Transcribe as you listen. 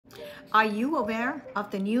Are you aware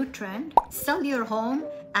of the new trend? Sell your home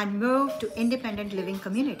and move to independent living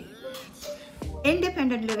community.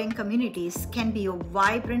 Independent living communities can be a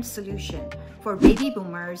vibrant solution for baby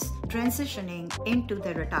boomers transitioning into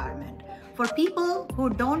their retirement. For people who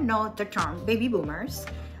don't know the term, baby boomers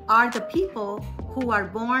are the people who are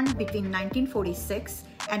born between 1946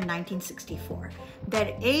 and 1964.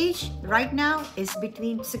 Their age right now is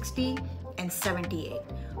between 60 and 78.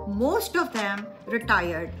 Most of them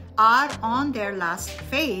retired are on their last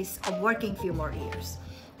phase of working few more years.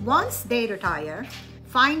 Once they retire,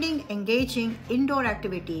 finding engaging indoor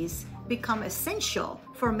activities become essential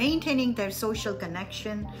for maintaining their social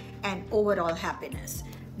connection and overall happiness.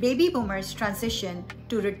 Baby boomers' transition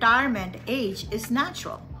to retirement age is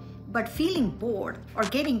natural, but feeling bored or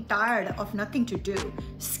getting tired of nothing to do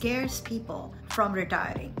scares people from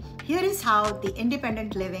retiring. Here is how the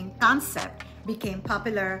independent living concept became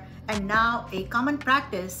popular and now a common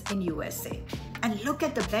practice in USA. And look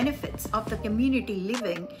at the benefits of the community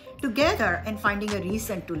living together and finding a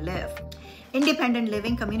reason to live. Independent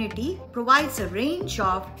living community provides a range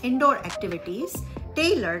of indoor activities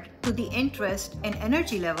tailored to the interest and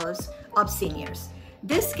energy levels of seniors.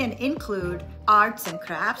 This can include arts and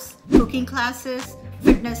crafts, cooking classes,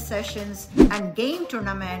 fitness sessions, and game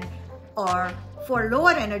tournament, or for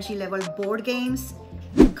lower energy level board games,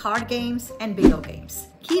 card games, and bingo games.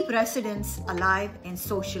 Keep residents alive and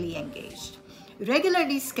socially engaged.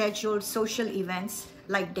 Regularly scheduled social events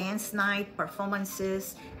like dance night,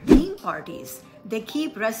 performances, theme parties, they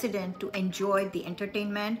keep residents to enjoy the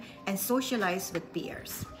entertainment and socialize with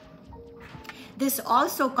peers. This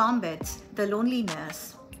also combats the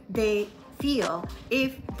loneliness they feel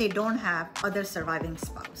if they don't have other surviving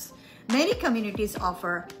spouse. Many communities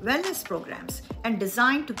offer wellness programs and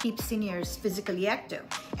designed to keep seniors physically active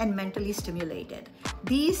and mentally stimulated.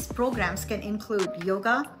 These programs can include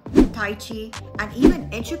yoga, tai chi, and even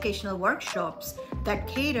educational workshops that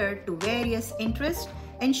cater to various interests,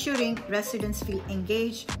 ensuring residents feel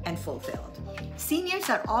engaged and fulfilled. Seniors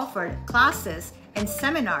are offered classes and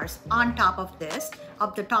seminars on top of this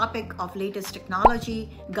of the topic of latest technology,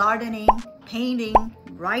 gardening, painting,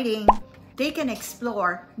 writing. They can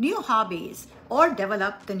explore new hobbies or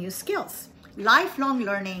develop the new skills. Lifelong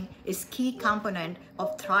learning is key component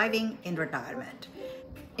of thriving in retirement.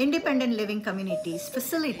 Independent living communities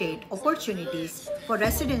facilitate opportunities for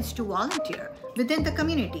residents to volunteer within the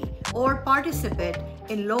community or participate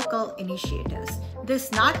in local initiatives.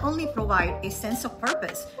 This not only provides a sense of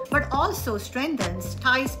purpose, but also strengthens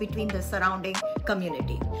ties between the surrounding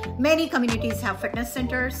community. Many communities have fitness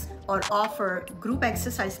centers or offer group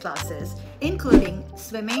exercise classes, including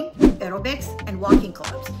swimming, aerobics, and walking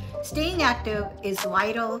clubs. Staying active is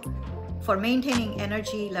vital for maintaining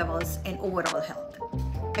energy levels and overall health.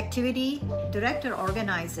 Activity director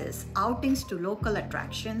organizes outings to local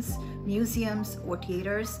attractions, museums, or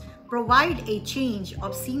theaters, provide a change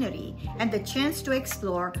of scenery and the chance to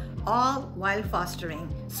explore, all while fostering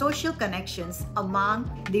social connections among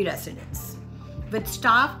the residents. With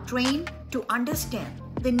staff trained to understand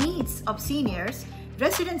the needs of seniors,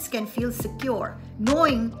 residents can feel secure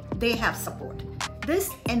knowing they have support. This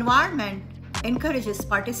environment encourages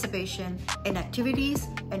participation in activities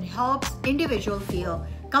and helps individuals feel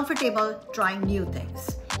comfortable trying new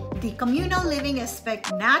things. The communal living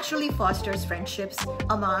aspect naturally fosters friendships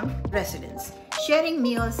among residents. Sharing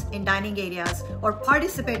meals in dining areas or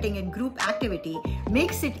participating in group activity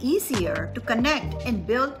makes it easier to connect and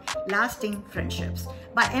build lasting friendships.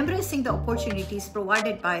 By embracing the opportunities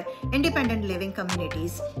provided by independent living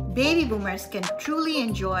communities, baby boomers can truly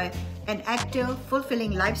enjoy an active,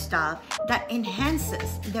 fulfilling lifestyle that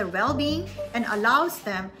enhances their well-being and allows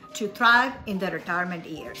them to thrive in their retirement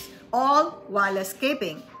years, all while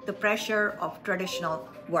escaping the pressure of traditional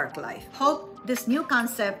work life. Hope this new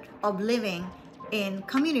concept of living in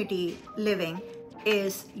community living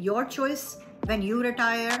is your choice when you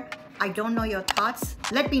retire. I don't know your thoughts.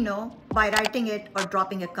 Let me know by writing it or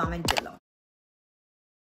dropping a comment below.